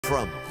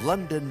From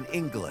London,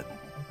 England,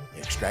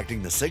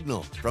 extracting the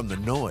signal from the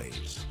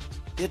noise,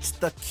 it's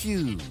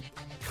theCUBE,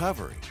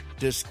 covering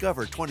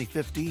Discover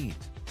 2015.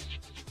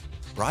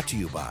 Brought to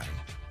you by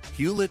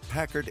Hewlett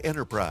Packard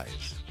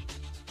Enterprise.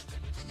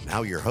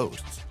 Now your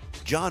hosts,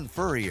 John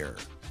Furrier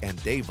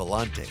and Dave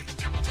Vellante.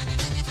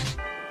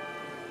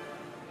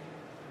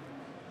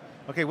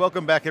 Okay,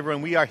 welcome back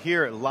everyone. We are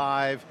here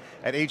live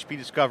at HPE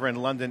Discover in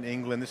London,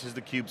 England. This is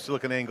theCUBE,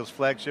 SiliconANGLE's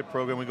flagship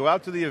program. We go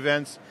out to the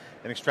events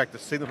and extract the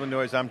signal from the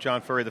noise. I'm John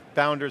Furrier, the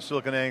founder of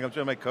SiliconANGLE. I'm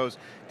joined by my co-host,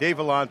 Dave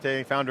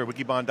Vellante, founder of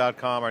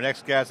Wikibon.com. Our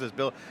next guest is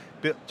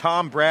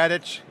Tom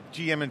Bradicich,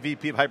 GM and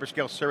VP of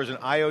Hyperscale Servers and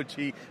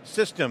IoT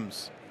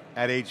Systems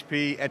at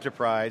HPE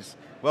Enterprise.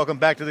 Welcome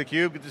back to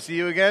theCUBE, good to see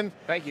you again.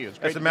 Thank you, it's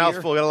That's a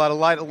mouthful, got a lot of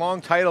light, a long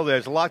title there.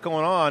 There's a lot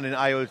going on in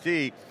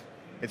IoT.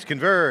 It's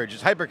converged,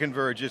 it's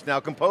hyper-converged, it's now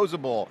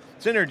composable,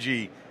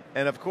 synergy,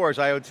 and of course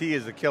IoT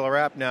is the killer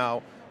app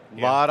now.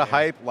 A lot of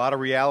hype, a lot of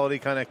reality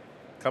kind of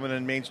coming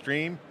in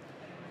mainstream.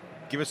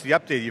 Give us the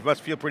update, you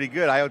must feel pretty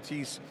good.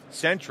 IoT's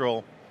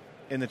central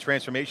in the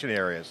transformation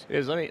areas. It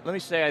is. Let me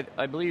say,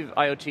 I believe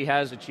IoT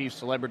has achieved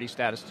celebrity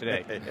status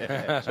today.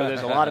 So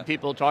there's a lot of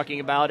people talking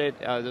about it.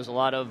 There's a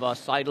lot of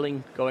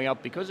sidling going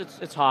up because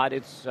it's hot.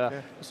 It's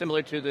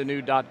similar to the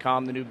new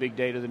 .com, the new big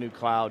data, the new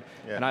cloud,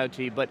 and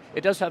IoT, but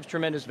it does have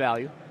tremendous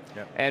value.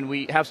 And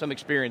we have some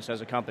experience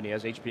as a company,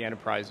 as HPE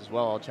Enterprise as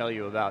well, I'll tell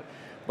you about.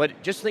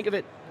 But just think of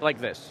it like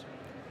this.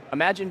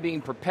 Imagine being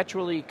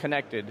perpetually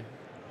connected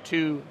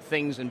to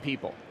things and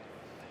people.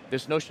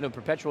 This notion of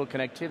perpetual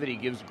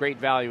connectivity gives great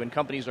value, and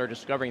companies are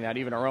discovering that,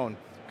 even our own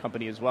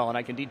company as well, and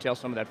I can detail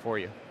some of that for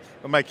you.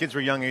 When my kids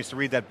were young, I used to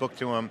read that book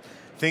to them,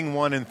 Thing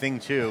 1 and Thing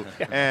 2,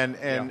 and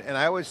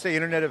I always say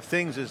Internet of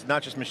Things is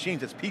not just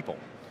machines, it's people.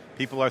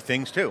 People are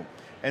things too.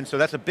 And so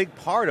that's a big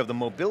part of the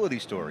mobility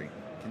story.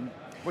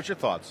 What's your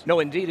thoughts?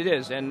 No, indeed it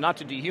is, and not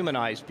to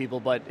dehumanize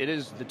people, but it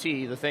is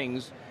the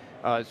things.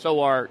 So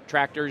are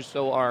tractors,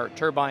 so are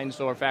turbines,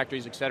 so are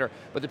factories, et cetera.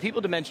 But the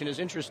people dimension is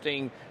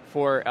interesting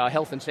for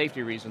health and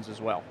safety reasons as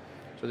well.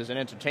 So there's an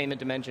entertainment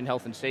dimension,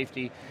 health and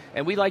safety,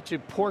 and we like to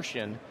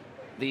portion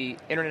the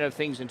Internet of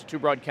Things into two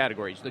broad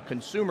categories. The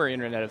consumer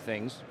Internet of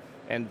Things,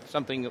 and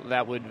something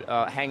that would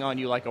hang on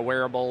you like a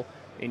wearable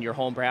in your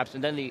home perhaps,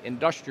 and then the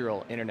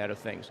industrial Internet of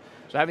Things.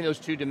 So having those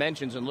two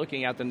dimensions and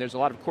looking at them, there's a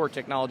lot of core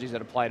technologies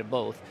that apply to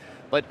both.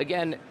 But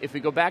again, if we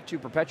go back to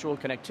perpetual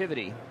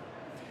connectivity,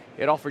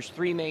 it offers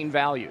three main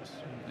values,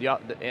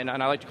 and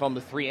I like to call them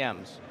the 3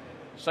 M's,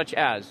 such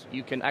as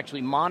you can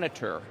actually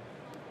monitor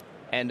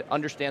and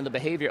understand the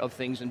behavior of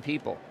things and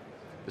people.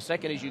 The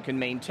second is you can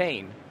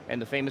maintain,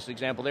 and the famous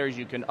example there is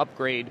you can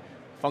upgrade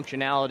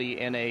functionality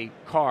in a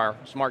car,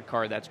 smart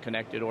car that's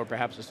connected, or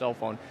perhaps a cell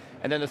phone.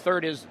 And then the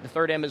third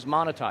M is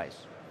monetize.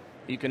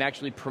 You can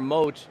actually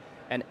promote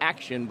an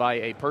action by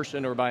a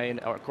person or by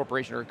a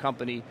corporation or a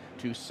company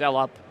to sell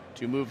up,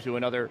 to move to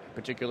another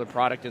particular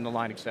product in the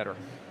line, et cetera.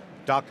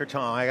 Dr.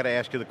 Tom, I got to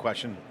ask you the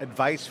question.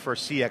 Advice for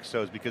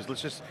CXOs, because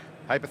let's just,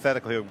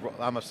 hypothetically,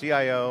 I'm a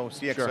CIO,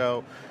 CXO,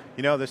 sure.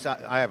 You know,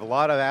 I have a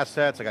lot of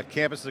assets, I got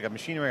campuses, I got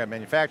machinery, I got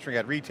manufacturing,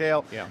 I got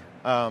retail. Yeah.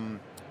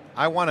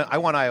 I want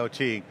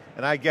IoT,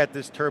 and I get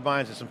this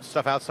turbines and some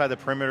stuff outside the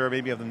perimeter,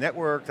 maybe of the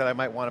network that I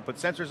might want to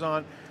put sensors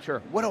on.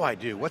 Sure. What do I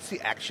do? What's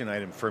the action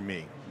item for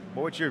me?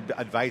 What would your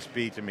advice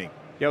be to me?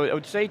 Yeah, I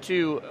would say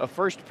to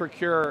first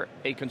procure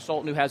a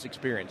consultant who has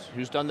experience,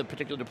 who's done the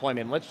particular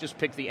deployment. Let's just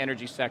pick the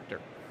energy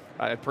sector.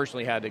 I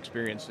personally had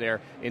experience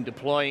there in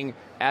deploying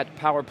at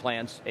power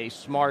plants a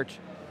smart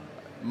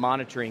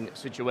monitoring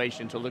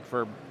situation to look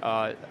for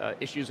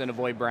issues and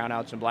avoid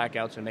brownouts and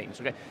blackouts and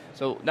maintenance. Okay,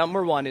 so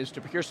number one is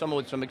to procure someone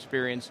with some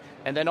experience,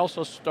 and then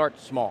also start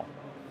small.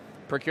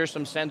 Procure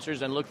some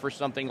sensors and look for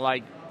something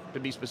like, to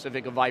be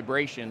specific, a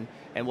vibration,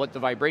 and what the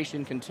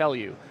vibration can tell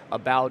you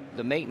about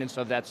the maintenance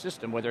of that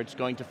system, whether it's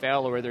going to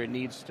fail or whether it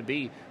needs to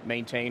be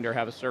maintained or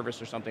have a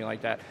service or something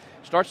like that.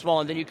 Start small,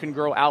 and then you can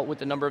grow out with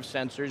the number of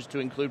sensors to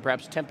include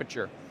perhaps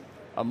temperature,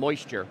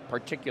 moisture,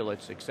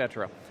 particulates, et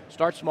cetera.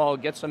 Start small,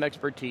 get some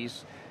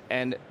expertise,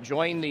 and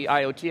join the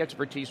IoT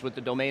expertise with the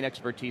domain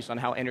expertise on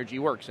how energy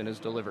works and is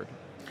delivered.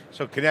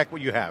 So connect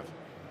what you have.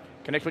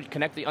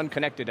 Connect the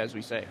unconnected, as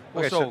we say.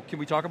 Well, okay, so can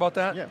we talk about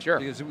that? Yeah, sure.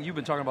 Because you've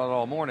been talking about it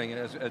all morning,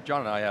 as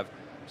John and I have.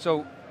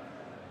 So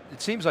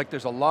it seems like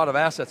there's a lot of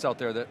assets out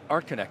there that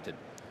aren't connected.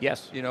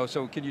 Yes. You know,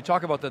 so can you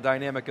talk about the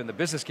dynamic and the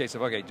business case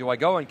of, okay, do I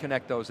go and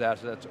connect those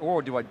assets,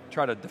 or do I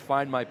try to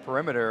define my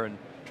perimeter and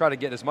try to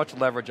get as much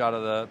leverage out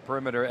of the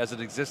perimeter as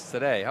it exists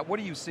today? What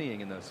are you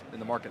seeing in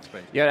the market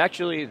space? Yeah,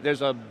 actually,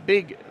 there's a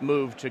big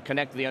move to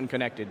connect the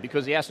unconnected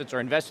because the assets are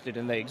invested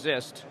and they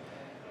exist,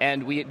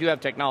 and we do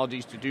have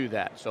technologies to do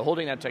that. So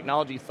holding that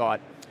technology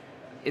thought,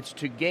 it's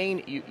to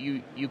gain,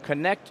 you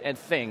connect a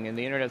thing in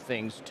the Internet of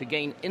Things to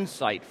gain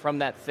insight from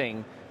that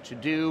thing to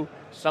do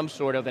some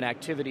sort of an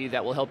activity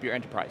that will help your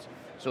enterprise.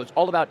 So it's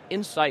all about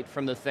insight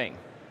from the thing.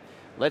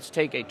 Let's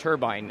take a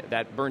turbine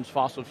that burns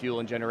fossil fuel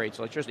and generates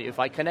electricity. If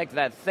I connect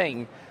that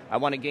thing, I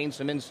want to gain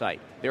some insight.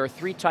 There are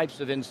 3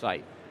 types of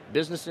insight: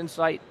 business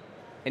insight,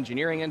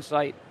 engineering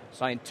insight,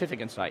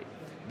 scientific insight.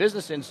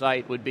 Business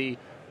insight would be,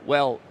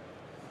 well,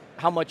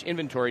 how much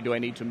inventory do I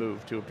need to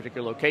move to a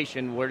particular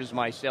location? Where is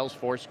my sales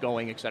force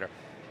going, et cetera?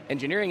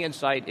 Engineering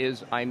insight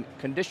is I'm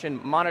condition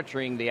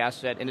monitoring the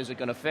asset, and is it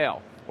going to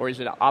fail? Or is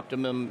it an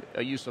optimum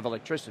use of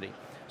electricity?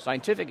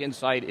 Scientific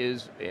insight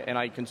is, and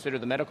I consider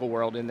the medical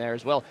world in there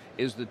as well,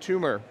 is the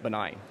tumor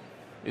benign?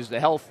 Is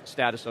the health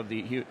status of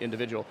the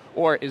individual?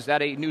 Or is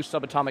that a new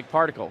subatomic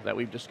particle that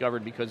we've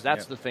discovered, because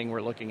that's the thing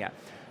we're looking at.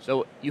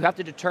 So you have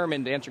to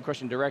determine, to answer your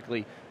question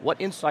directly,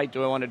 what insight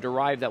do I want to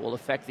derive that will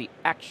affect the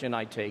action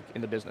I take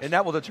in the business? And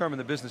that will determine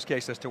the business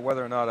case as to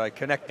whether or not I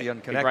connect the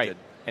unconnected. Right.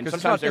 And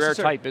sometimes they're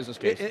airtight business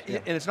case.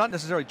 And it's not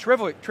necessarily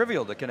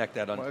trivial to connect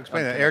that Well,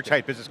 explain that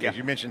airtight business case.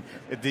 You mentioned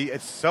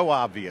it's so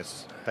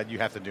obvious that you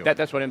have to do it.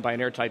 That's what I mean by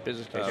an airtight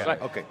business case.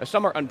 Okay.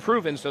 Some are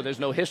unproven, so there's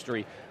no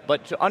history.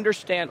 But to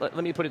understand, let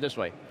me put it this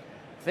way.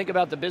 Think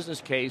about the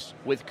business case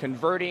with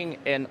converting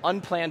an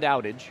unplanned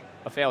outage,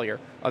 a failure,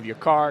 of your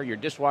car, your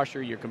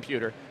dishwasher, your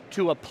computer,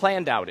 to a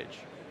planned outage.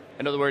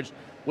 In other words,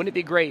 wouldn't it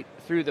be great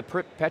through the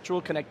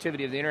perpetual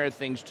connectivity of the Internet of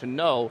Things to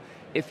know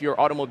if your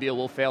automobile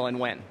will fail and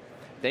when?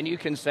 Then you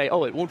can say,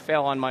 oh, it won't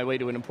fail on my way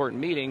to an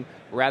important meeting,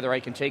 rather I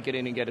can take it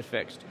in and get it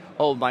fixed.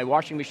 Oh, my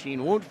washing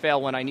machine won't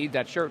fail when I need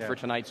that shirt for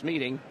tonight's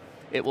meeting.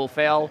 It will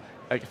fail,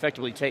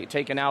 effectively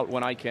taken out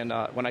when I can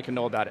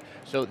know about it.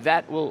 So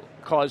that will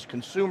cause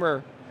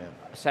consumer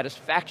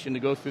satisfaction to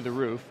go through the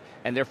roof,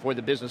 and therefore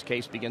the business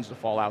case begins to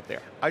fall out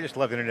there. I just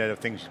love Internet of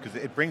Things because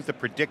it brings the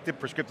predictive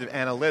prescriptive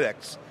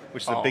analytics,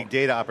 which is a big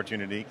data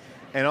opportunity,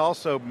 and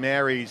also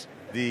marries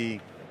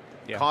the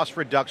cost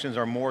reductions,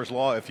 or Moore's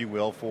Law, if you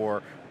will,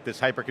 for this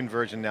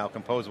hyperconvergent now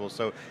composable.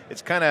 So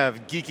it's kind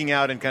of geeking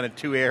out in kind of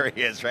two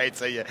areas, right?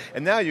 So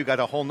and now you got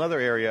a whole nother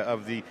area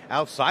of the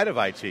outside of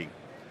IT.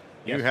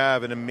 You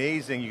have an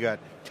amazing, you got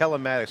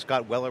telematics.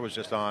 Scott Weller was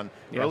just on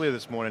earlier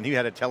this morning. He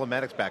had a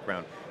telematics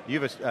background.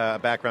 You have a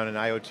background in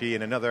IoT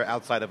and another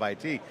outside of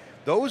IT.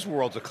 Those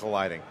worlds are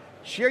colliding.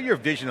 Share your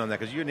vision on that,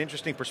 because you have an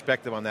interesting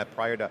perspective on that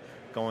prior to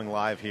going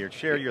live here.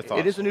 Share your thoughts.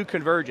 It is a new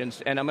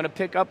convergence, and I'm going to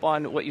pick up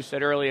on what you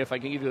said earlier. If I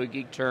can give you a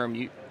geek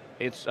term,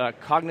 it's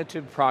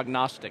cognitive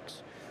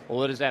prognostics. Well,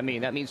 what does that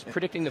mean? That means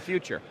predicting the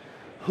future.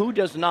 Who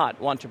does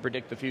not want to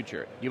predict the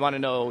future? You want to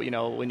know,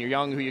 when you're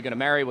young, who you're going to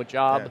marry, what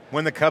job.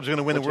 When the Cubs are going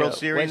to win the World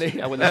Series.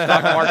 When the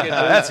stock market.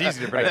 That's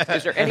easy to predict. Right.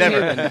 Is there any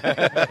human?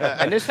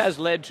 And this has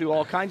led to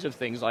all kinds of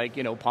things like,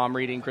 palm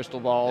reading, crystal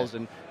balls,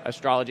 and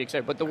astrology,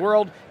 etc. But the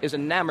world is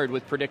enamored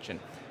with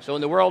prediction. So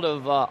in the world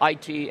of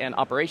IT and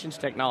operations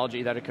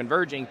technology that are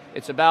converging,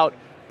 it's about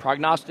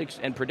prognostics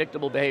and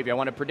predictable behavior. I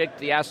want to predict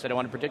the asset, I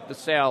want to predict the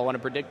sale, I want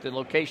to predict the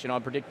location, I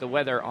want to predict the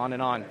weather, on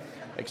and on,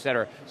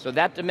 etc. So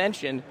that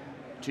dimension,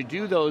 to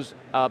do those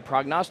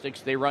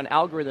prognostics, they run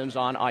algorithms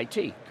on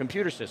IT,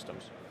 computer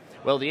systems.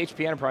 Well, the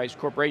HPE Enterprise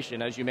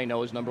Corporation, as you may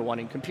know, is #1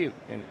 in compute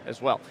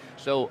as well.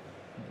 So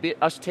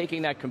us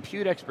taking that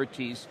compute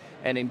expertise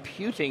and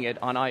imputing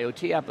it on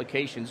IoT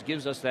applications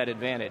gives us that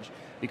advantage.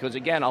 Because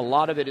again, a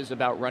lot of it is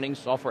about running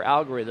software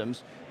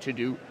algorithms to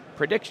do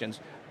predictions.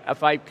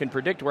 If I can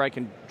predict where I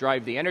can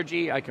drive the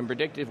energy, I can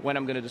predict when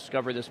I'm going to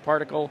discover this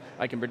particle,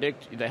 I can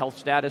predict the health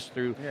status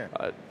through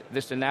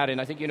this and that, and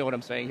I think you know what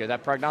I'm saying here.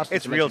 That prognostic.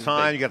 It's real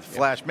time, you got the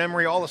flash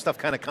memory, all the stuff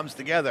kind of comes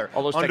together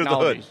all those under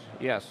technologies.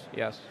 the hood.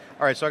 Yes.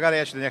 All right, so I got to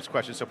ask you the next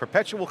question. So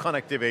perpetual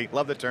connectivity,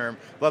 love the term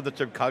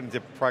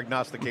cognitive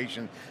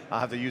prognostication.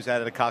 I'll have to use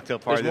that at a cocktail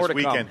party this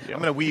weekend. I'm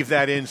going to weave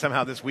that in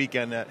somehow this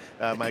weekend.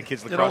 My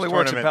kids' lacrosse tournament. It only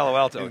works in Palo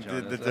Alto,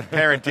 John. The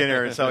parent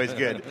dinner, it's always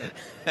good.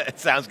 It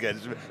sounds good.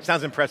 It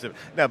sounds impressive.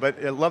 No,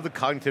 but I love the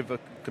cognitive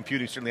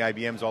computing, certainly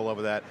IBM's all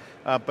over that.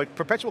 But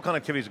perpetual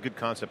connectivity is a good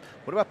concept.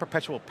 What about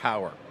perpetual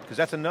power? Because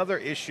that's another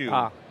issue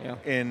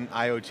in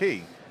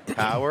IoT.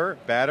 Power,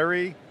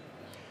 battery.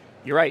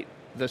 You're right.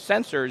 The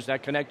sensors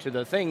that connect to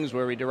the things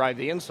where we derive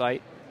the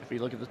insight, if we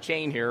look at the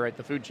chain here, right,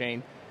 the food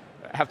chain,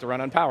 have to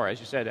run on power, as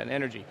you said, and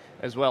energy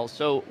as well.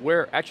 So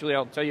we're actually,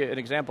 I'll tell you an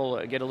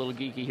example, get a little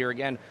geeky here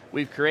again.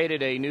 We've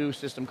created a new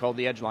system called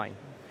the Edgeline.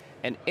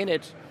 And in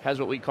it has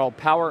what we call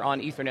power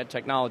on Ethernet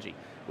technology,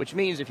 which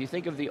means if you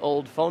think of the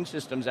old phone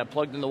systems that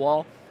plugged in the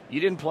wall, you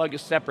didn't plug a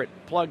separate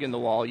plug in the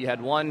wall. You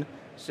had one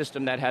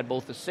system that had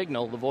both the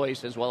signal, the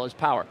voice, as well as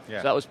power.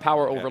 So that was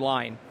power over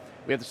line.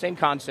 We have the same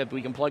concept.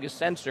 We can plug a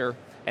sensor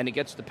and it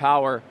gets the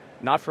power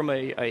not from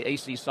a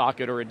AC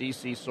socket or a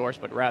DC source,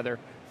 but rather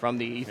from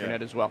the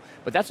Ethernet as well.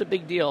 But that's a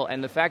big deal,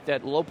 and the fact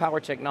that low power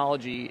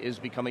technology is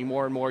becoming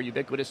more and more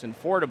ubiquitous and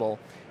affordable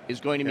is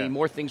going to mean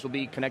more things will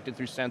be connected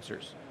through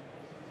sensors.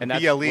 And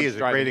that's BLE is a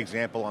great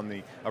example on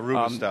the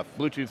Aruba stuff.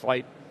 Bluetooth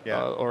Light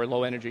or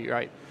low energy,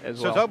 right, as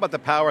well. So talk about the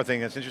power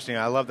thing. That's interesting.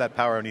 I love that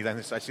power.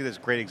 I see this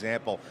great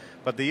example.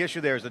 But the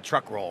issue there is the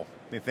truck roll.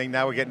 The thing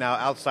now we're getting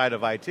outside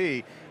of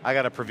IT, I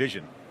got a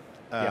provision.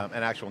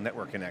 An actual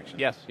network connection.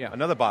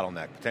 Another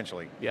bottleneck,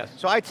 potentially.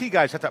 So IT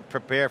guys have to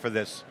prepare for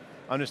this,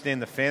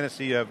 understand the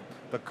fantasy of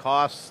the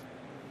costs,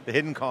 the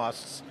hidden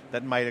costs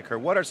that might occur.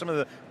 What are some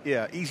of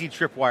the easy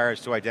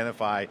tripwires to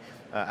identify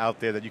out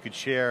there that you could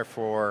share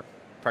for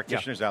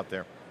practitioners out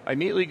there? I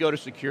immediately go to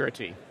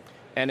security.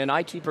 And an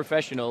IT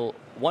professional,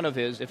 one of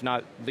his, if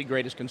not the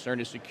greatest concern,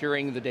 is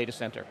securing the data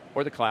center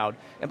or the cloud.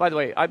 And by the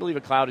way, I believe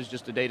a cloud is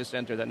just a data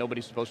center that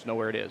nobody's supposed to know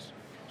where it is.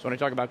 So when I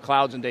talk about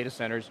clouds and data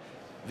centers,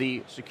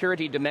 the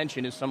security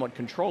dimension is somewhat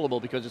controllable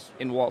because it's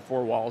in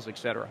four walls, et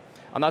cetera.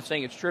 I'm not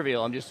saying it's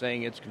trivial, I'm just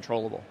saying it's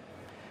controllable.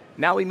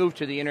 Now we move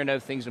to the Internet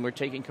of Things and we're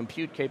taking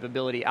compute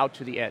capability out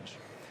to the edge.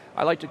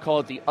 I like to call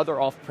it the other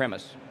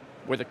off-premise,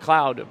 where the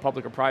cloud,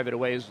 public or private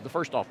away, is the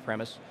first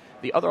off-premise.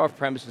 The other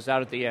off-premise is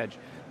out at the edge.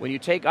 When you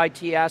take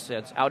IT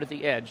assets out at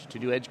the edge to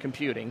do edge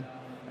computing,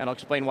 and I'll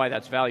explain why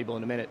that's valuable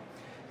in a minute,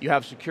 you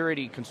have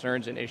security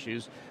concerns and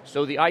issues,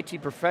 so the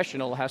IT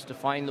professional has to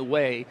find the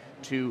way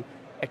to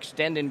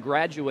extend and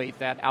graduate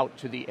that out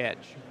to the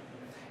edge.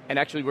 And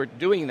actually we're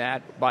doing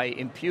that by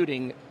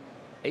imputing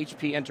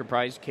HP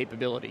enterprise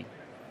capability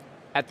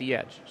at the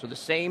edge. So the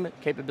same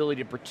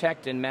capability to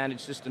protect and manage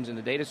systems in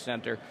the data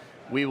center,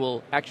 we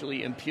will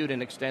actually impute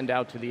and extend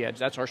out to the edge.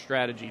 That's our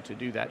strategy to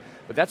do that.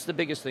 But that's the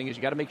biggest thing, is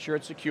you got to make sure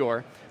it's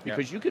secure,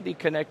 because you could be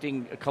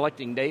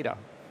collecting data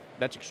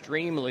that's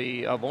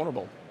extremely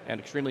vulnerable and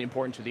extremely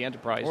important to the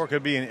enterprise. Or it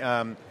could be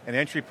an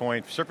entry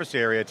point, surface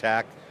area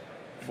attack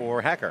for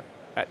a hacker.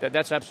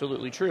 That's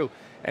absolutely true.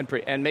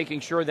 And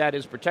making sure that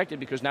is protected,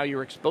 because now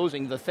you're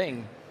exposing the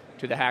thing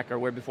to the hacker,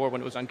 where before when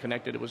it was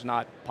unconnected it was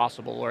not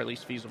possible, or at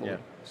least feasible. Yeah.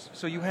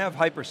 So you have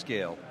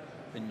hyperscale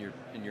in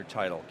your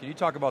title. Can you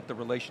talk about the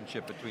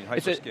relationship between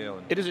hyperscale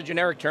and... It is a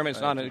generic term,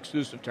 it's not an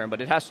exclusive term,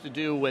 but it has to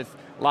do with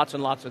lots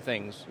and lots of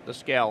things. The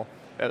scale,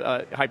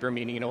 hyper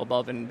meaning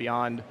above and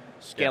beyond,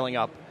 scaling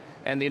up.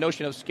 And the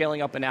notion of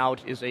scaling up and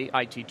out is a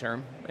IT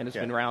term, and it's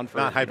been around for...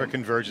 Not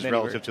hyper-converged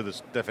relative to the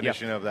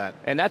definition of that.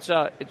 And that's,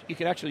 you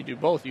can actually do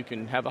both. You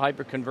can have a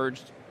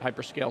hyper-converged,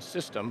 hyperscale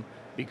system,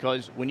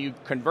 because when you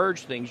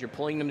converge things, you're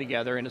pulling them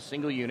together in a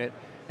single unit,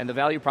 and the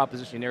value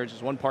proposition there is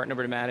just one part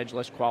number to manage,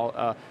 less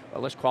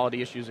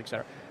quality issues, et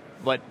cetera.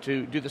 But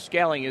to do the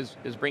scaling is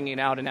bringing it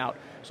out and out.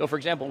 So for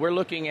example, we're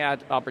looking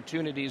at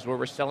opportunities where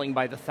we're selling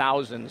by the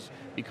thousands,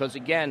 because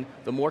again,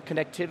 the more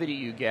connectivity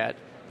you get,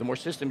 the more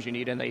systems you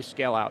need, and they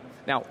scale out.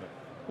 Now,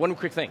 one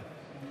quick thing.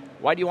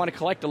 Why do you want to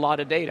collect a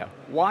lot of data?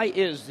 Why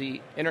is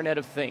the Internet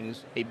of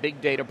Things a big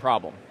data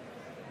problem?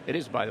 It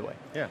is, by the way.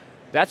 Yeah.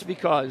 That's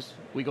because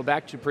we go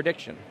back to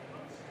prediction.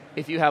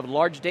 If you have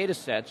large data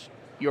sets,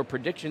 your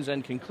predictions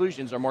and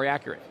conclusions are more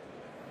accurate.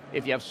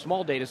 If you have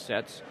small data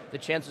sets, the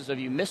chances of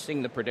you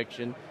missing the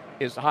prediction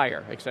is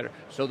higher, et cetera.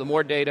 So the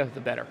more data,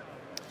 the better.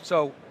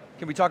 So,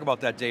 can we talk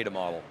about that data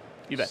model?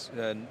 You bet.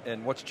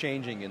 And what's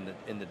changing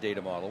in the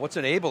data model? What's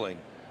enabling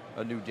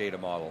a new data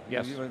model?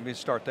 Yes. Let me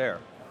start there.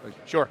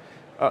 Sure.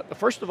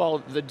 First of all,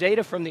 the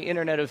data from the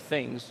Internet of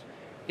Things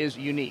is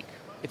unique.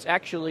 It's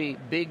actually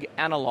big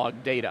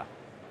analog data.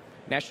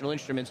 National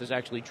Instruments has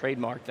actually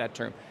trademarked that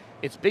term.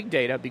 It's big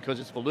data because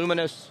it's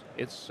voluminous,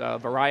 it's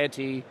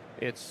variety,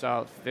 it's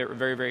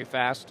very, very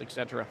fast,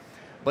 etc.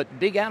 But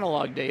big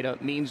analog data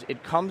means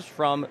it comes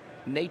from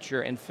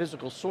nature and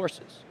physical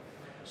sources,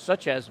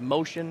 such as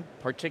motion,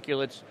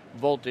 particulates,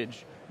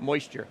 voltage,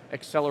 moisture,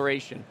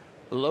 acceleration,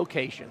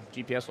 location,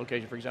 GPS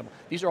location, for example.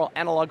 These are all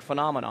analog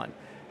phenomenon.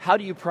 How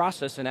do you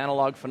process an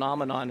analog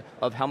phenomenon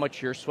of how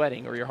much you're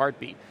sweating or your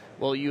heartbeat?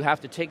 Well, you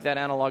have to take that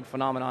analog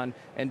phenomenon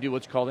and do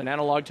what's called an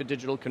analog to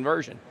digital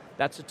conversion.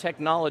 That's a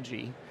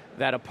technology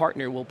that a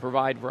partner will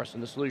provide for us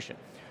in the solution.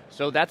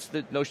 So that's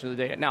the notion of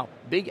the data. Now,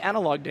 big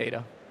analog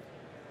data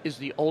is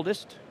the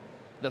oldest,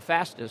 the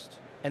fastest,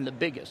 and the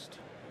biggest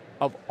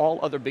of all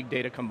other big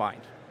data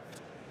combined.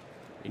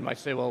 You might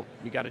say, well,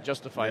 you got to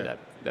justify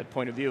that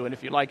point of view, and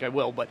if you like, I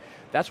will, but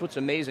that's what's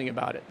amazing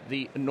about it,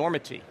 the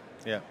enormity.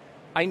 Yeah.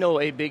 I know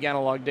a big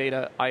analog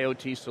data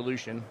IoT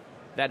solution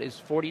that is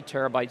 40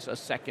 terabytes a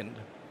second.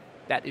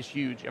 That is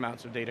huge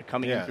amounts of data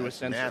coming in through a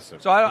sensor.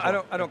 Massive. So I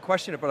don't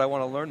question it, but I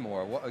want to learn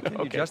more. Can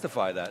you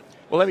justify that?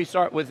 Well, let me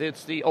start with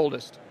it's the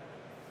oldest.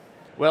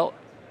 Well,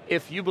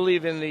 if you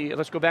believe in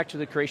let's go back to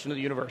the creation of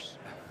the universe.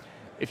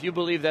 If you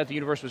believe that the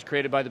universe was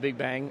created by the Big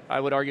Bang, I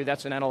would argue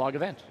that's an analog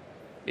event.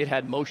 It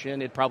had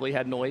motion, it probably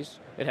had noise,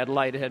 it had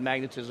light, it had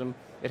magnetism,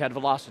 it had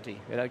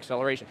velocity, it had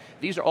acceleration.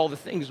 These are all the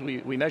things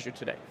we measure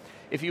today.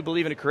 If you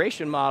believe in a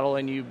creation model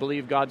and you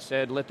believe God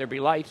said, let there be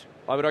light,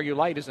 I would argue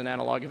light is an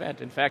analog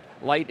event. In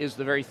fact, light is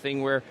the very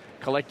thing we're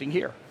collecting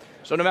here.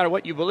 So no matter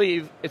what you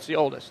believe, it's the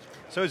oldest.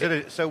 So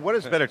so what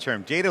is a better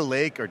term, data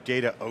lake or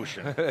data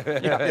ocean?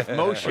 If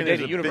motion or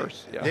data is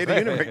universe. Data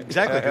universe,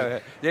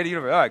 exactly. Data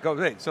universe, all right,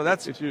 go. So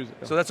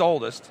that's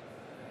oldest,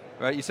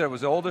 right? You said it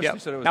was the oldest? Yep. You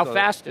said it was now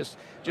fastest,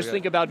 just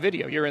think about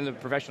video. You're in the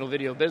professional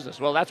video business.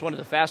 Well, that's one of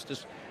the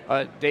fastest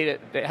data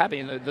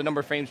happening, the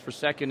number of frames per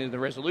second and the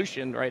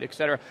resolution, right, et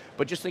cetera.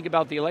 But just think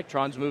about the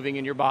electrons moving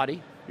in your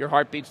body, your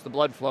heartbeats, the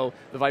blood flow,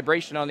 the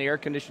vibration on the air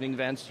conditioning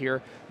vents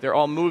here, they're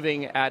all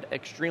moving at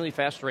extremely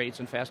fast rates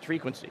and fast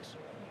frequencies.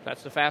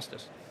 That's the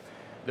fastest.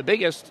 The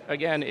biggest,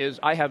 again, is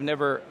I have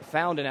never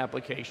found an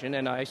application,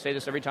 and I say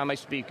this every time I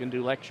speak and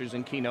do lectures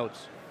and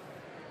keynotes.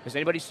 Has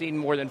anybody seen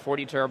more than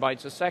 40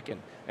 terabytes a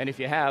second? And if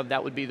you have,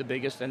 that would be the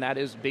biggest, and that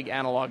is big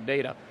analog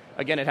data.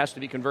 Again, it has to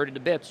be converted to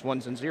bits,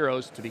 ones and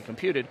zeros, to be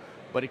computed,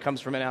 but it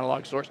comes from an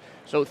analog source.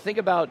 So think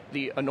about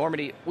the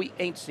enormity. We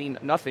ain't seen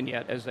nothing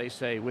yet, as they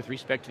say, with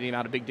respect to the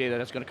amount of big data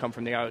that's going to come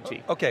from the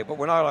IoT. Okay, but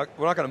we're not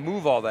going to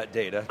move all that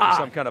data to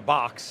some kind of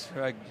box,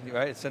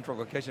 right? Central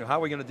location. How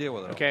are we going to deal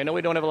with it? Okay, I know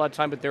we don't have a lot of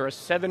time, but there are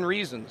 7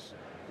 reasons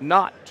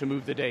not to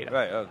move the data.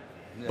 Right.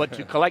 But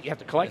to collect, you have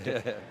to collect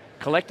it.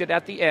 Collect it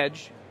at the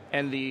edge,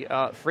 and the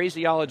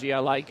phraseology I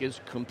like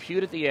is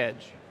compute at the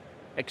edge,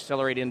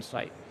 accelerate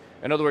insight.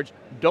 In other words,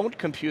 don't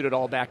compute it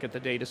all back at the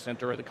data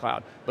center or the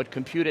cloud, but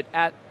compute it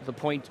at the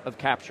point of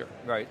capture.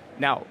 Right.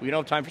 Now, we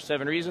don't have time for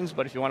 7 reasons,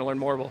 but if you want to learn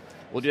more,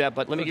 we'll do that.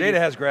 But let me give data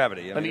you, has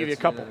gravity. Let me give you a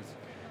couple.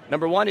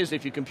 Number 1 is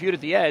if you compute at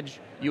the edge,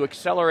 you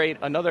accelerate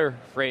another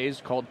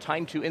phrase called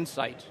time to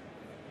insight.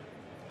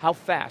 How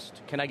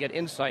fast can I get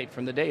insight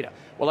from the data?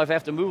 Well, if I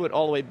have to move it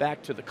all the way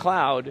back to the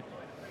cloud,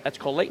 that's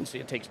called latency,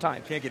 it takes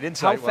time. Can't get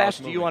insight. How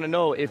fast do you want to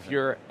know if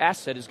your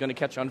asset is going to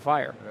catch on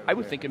fire? I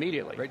would think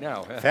immediately. Right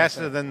now.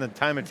 Faster than the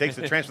time it takes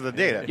to transfer the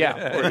data.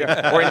 Yeah,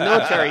 or in a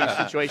military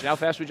situation, how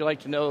fast would you like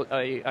to know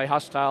a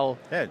hostile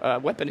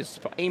weapon is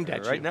aimed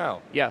at you? Right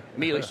now. Yeah,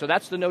 immediately. So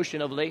that's the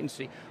notion of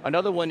latency.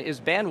 Another one is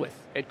bandwidth.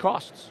 It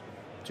costs.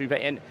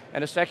 And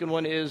a second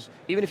one is,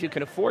 even if you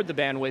can afford the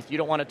bandwidth, you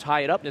don't want to tie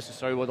it up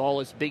necessarily with all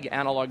this big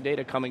analog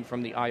data coming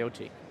from the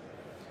IoT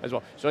as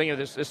well. So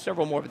there's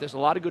several more, but there's a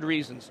lot of good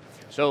reasons.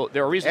 So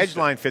there are reasons.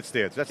 Edgeline fits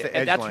there. That's the Edgeline.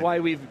 And that's why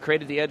we've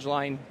created the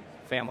Edgeline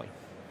family.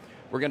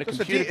 We're going to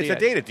compute it's a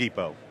data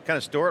depot. Kind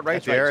of store it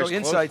right there. Right.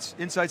 So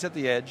insights at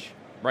the edge.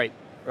 Right.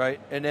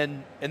 Right. And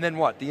then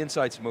what? The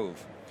insights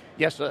move.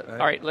 Yes. All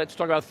right. Let's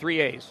talk about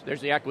 3 A's.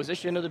 There's the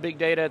acquisition of the big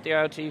data at the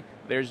IoT.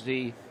 There's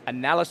the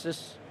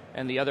analysis,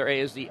 and the other A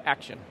is the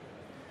action.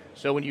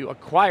 So when you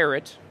acquire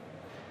it,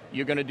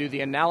 you're going to do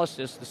the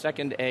analysis, the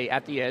second A,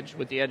 at the edge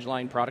with the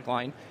Edgeline product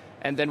line.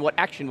 And then what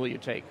action will you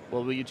take?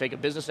 Well, will you take a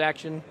business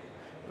action?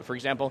 For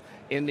example,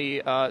 in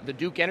the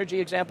Duke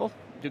Energy example,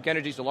 Duke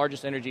Energy is the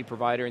largest energy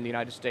provider in the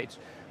United States.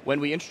 When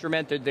we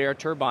instrumented their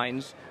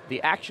turbines,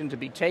 the action to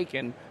be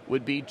taken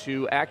would be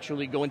to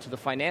actually go into the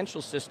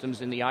financial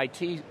systems in the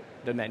IT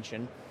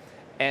dimension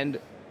and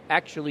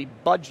actually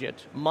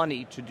budget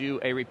money to do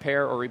a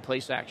repair or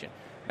replace action.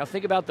 Now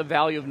think about the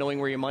value of knowing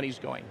where your money's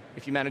going.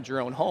 If you manage your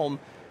own home,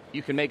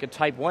 you can make a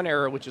type 1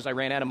 error, which is I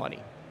ran out of money.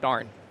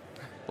 Darn.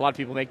 A lot of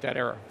people make that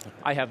error.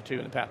 I have too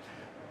in the past.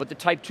 But the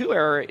type 2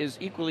 error is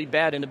equally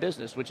bad in a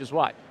business, which is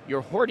what?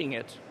 You're hoarding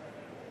it,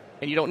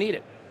 and you don't need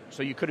it.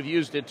 So you could have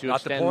used it to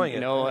extend,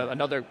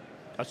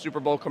 a Super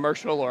Bowl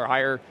commercial or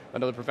hire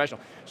another professional.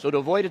 So to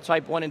avoid a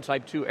type 1 and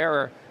type 2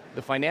 error,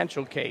 the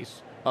financial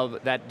case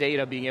of that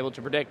data being able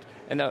to predict,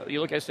 and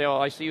you look and say,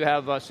 I see you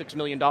have $6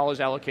 million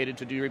allocated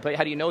to do replay.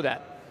 How do you know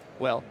that?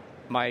 Well,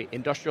 my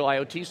industrial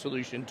IoT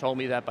solution told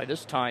me that by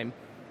this time,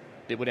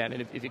 it would end.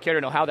 And if you care to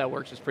know how that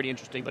works, it's pretty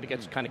interesting, but it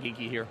gets kind of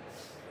geeky here.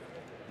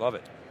 Love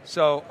it.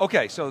 So,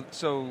 okay, so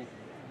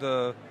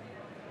the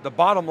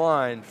bottom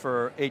line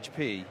for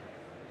HP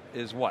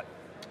is what?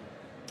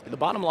 The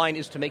bottom line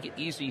is to make it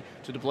easy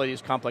to deploy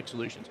these complex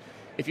solutions.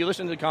 If you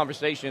listen to the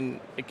conversation,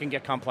 it can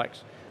get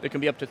complex. There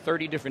can be up to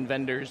 30 different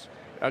vendors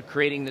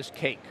creating this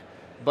cake,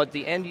 but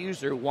the end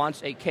user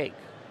wants a cake.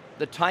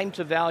 The time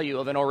to value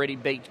of an already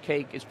baked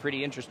cake is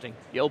pretty interesting.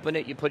 You open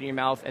it, you put it in your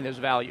mouth, and there's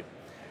value.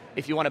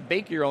 If you want to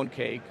bake your own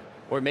cake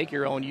or make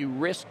your own, you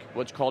risk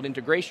what's called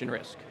integration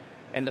risk.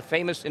 And the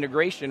famous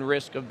integration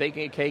risk of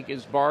baking a cake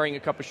is borrowing a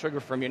cup of sugar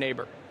from your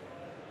neighbor.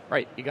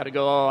 Right, you got to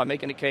go, I'm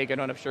making a cake, I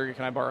don't have sugar,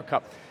 can I borrow a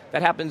cup?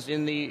 That happens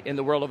in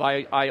the world of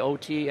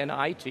IoT and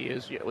IT,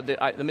 is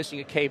I'm missing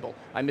a cable,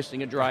 I'm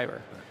missing a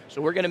driver.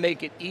 So we're going to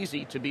make it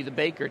easy to be the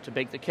baker to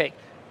bake the cake.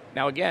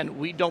 Now again,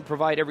 we don't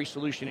provide every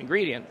solution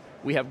ingredient.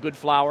 We have good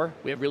flour,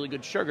 we have really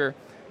good sugar,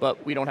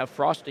 but we don't have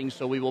frosting,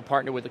 so we will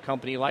partner with a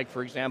company like,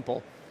 for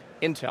example,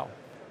 Intel,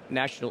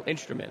 National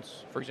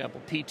Instruments, for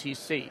example,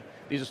 PTC.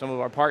 These are some of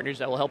our partners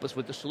that will help us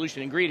with the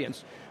solution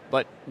ingredients,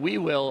 but we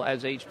will,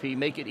 as HP,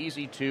 make it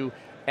easy to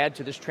add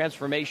to this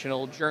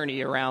transformational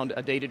journey around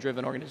a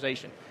data-driven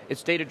organization.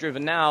 It's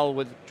data-driven now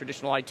with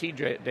traditional IT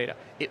data.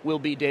 It will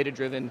be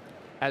data-driven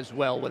as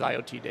well with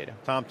IoT data.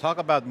 Tom, talk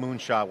about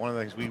Moonshot. One of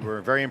the things we were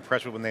very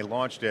impressed with when they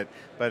launched it,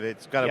 but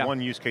it's got one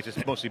use case.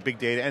 It's mostly big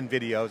data and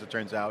video, as it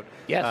turns out.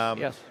 Yes,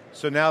 yes.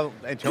 So now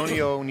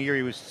Antonio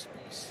Neri was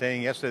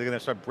saying yesterday they're going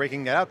to start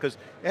breaking that out because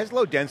it has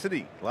low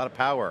density, a lot of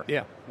power.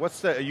 Yeah.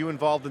 Are you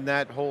involved in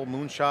that whole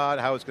Moonshot,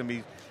 how it's going to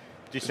be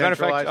decentralized? As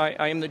a matter of fact,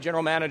 I am the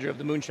general manager of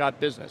the Moonshot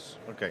business.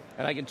 Okay.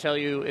 And I can tell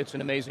you it's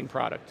an amazing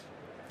product.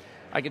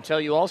 I can tell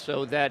you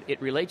also that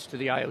it relates to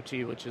the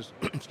IoT, which is,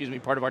 excuse me,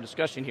 part of our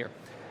discussion here.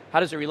 How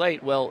does it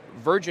relate? Well,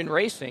 Virgin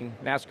Racing,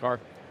 NASCAR,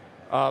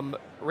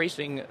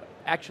 racing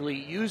actually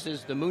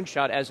uses the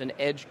Moonshot as an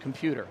edge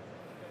computer.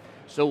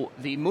 So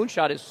the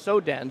Moonshot is so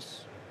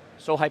dense,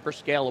 so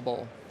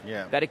hyperscalable,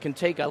 that it can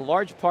take a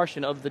large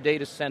portion of the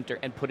data center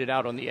and put it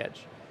out on the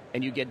edge.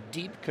 And you get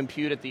deep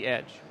compute at the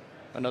edge.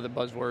 Another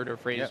buzzword or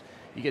phrase.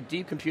 You get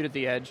deep compute at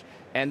the edge,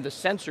 and the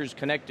sensors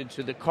connected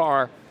to the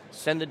car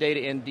send the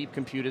data in, deep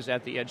compute is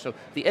at the edge. So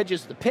the edge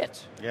is the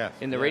pit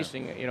in the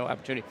racing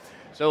opportunity.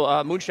 So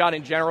Moonshot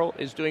in general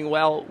is doing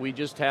well. We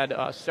just had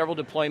several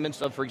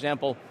deployments of, for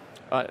example,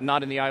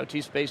 not in the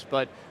IoT space,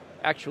 but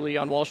actually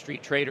on Wall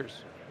Street traders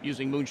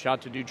using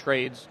Moonshot to do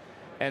trades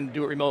and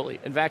do it remotely.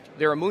 In fact,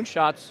 there are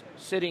Moonshots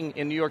sitting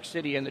in New York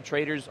City and the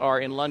traders are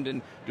in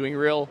London doing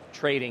real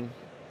trading,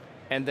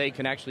 and they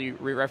can actually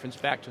re-reference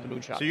back to the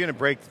Moonshot. So you're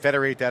going to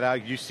federate that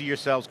out. You see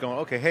yourselves going,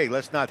 okay, hey,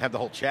 let's not have the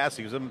whole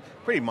chassis. It was a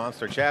pretty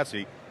monster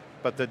chassis,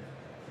 but the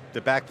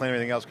backplane and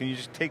everything else, can you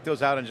just take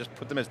those out and just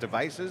put them as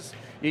devices?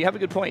 You have a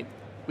good point.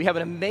 We have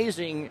an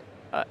amazing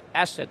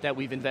asset that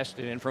we've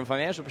invested in. From a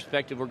financial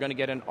perspective, we're going to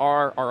get an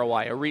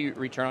ROI, a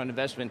return on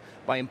investment,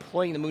 by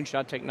employing the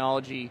Moonshot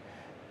technology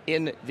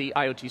in the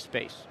IoT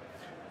space.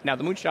 Now,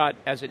 the Moonshot,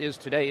 as it is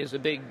today, is a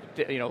big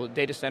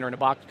data center in a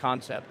box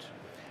concept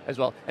as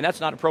well, and that's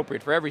not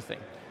appropriate for everything.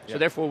 So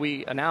therefore,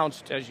 we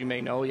announced, as you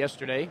may know,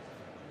 yesterday,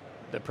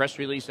 the press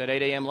release at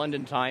 8 a.m.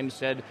 London time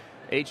said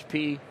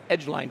HP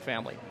Edgeline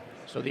family.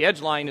 So the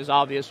Edgeline is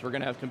obvious. We're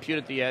going to have compute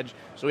at the edge.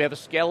 So we have a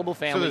scalable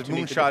family. So there's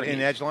Moonshot in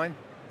Edgeline?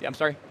 Yeah, I'm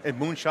sorry? And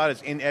Moonshot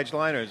is in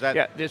Edgeline, or is that?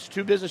 Yeah, there's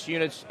two business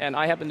units, and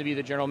I happen to be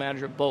the general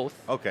manager of both.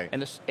 Okay.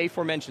 And the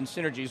aforementioned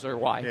synergies are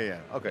why. Yeah,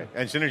 okay.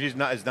 And Synergy is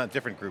not a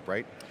different group,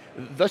 right?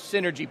 The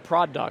Synergy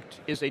product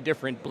is a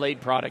different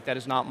blade product that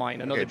is not mine,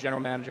 another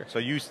general manager. So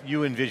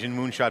you envision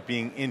Moonshot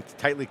being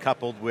tightly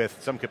coupled with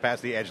some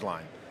capacity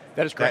Edgeline.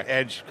 That is correct. That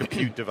edge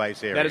compute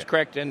device area. That is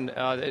correct, and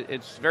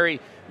it's very,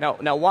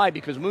 now why?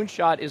 Because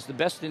Moonshot is the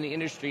best in the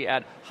industry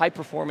at high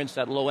performance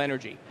at low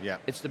energy. Yeah.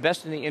 It's the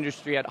best in the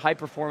industry at high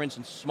performance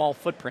and small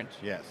footprint.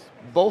 Yes.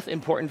 Both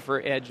important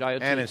for edge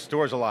IoT. And it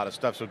stores a lot of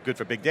stuff, so good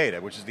for big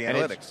data, which is the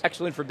analytics. It's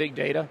excellent for big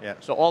data. Yeah.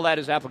 So all that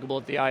is applicable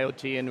at the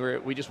IoT,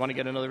 and we just want to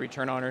get another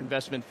return on our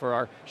investment for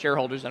our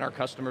shareholders and our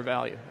customer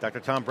value. Dr.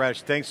 Tom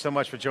Bradicich, thanks so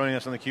much for joining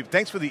us on theCUBE.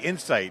 Thanks for the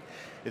insight.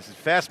 This is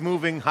fast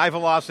moving, high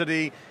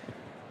velocity,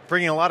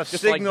 bringing a lot of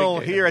just signal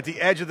like here at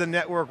the edge of the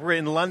network. We're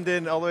in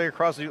London, all the way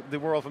across the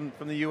world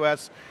from the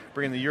US,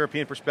 bringing the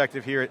European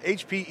perspective here at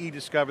HPE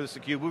Discover. This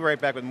is theCUBE. We'll be right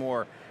back with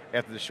more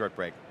after this short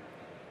break.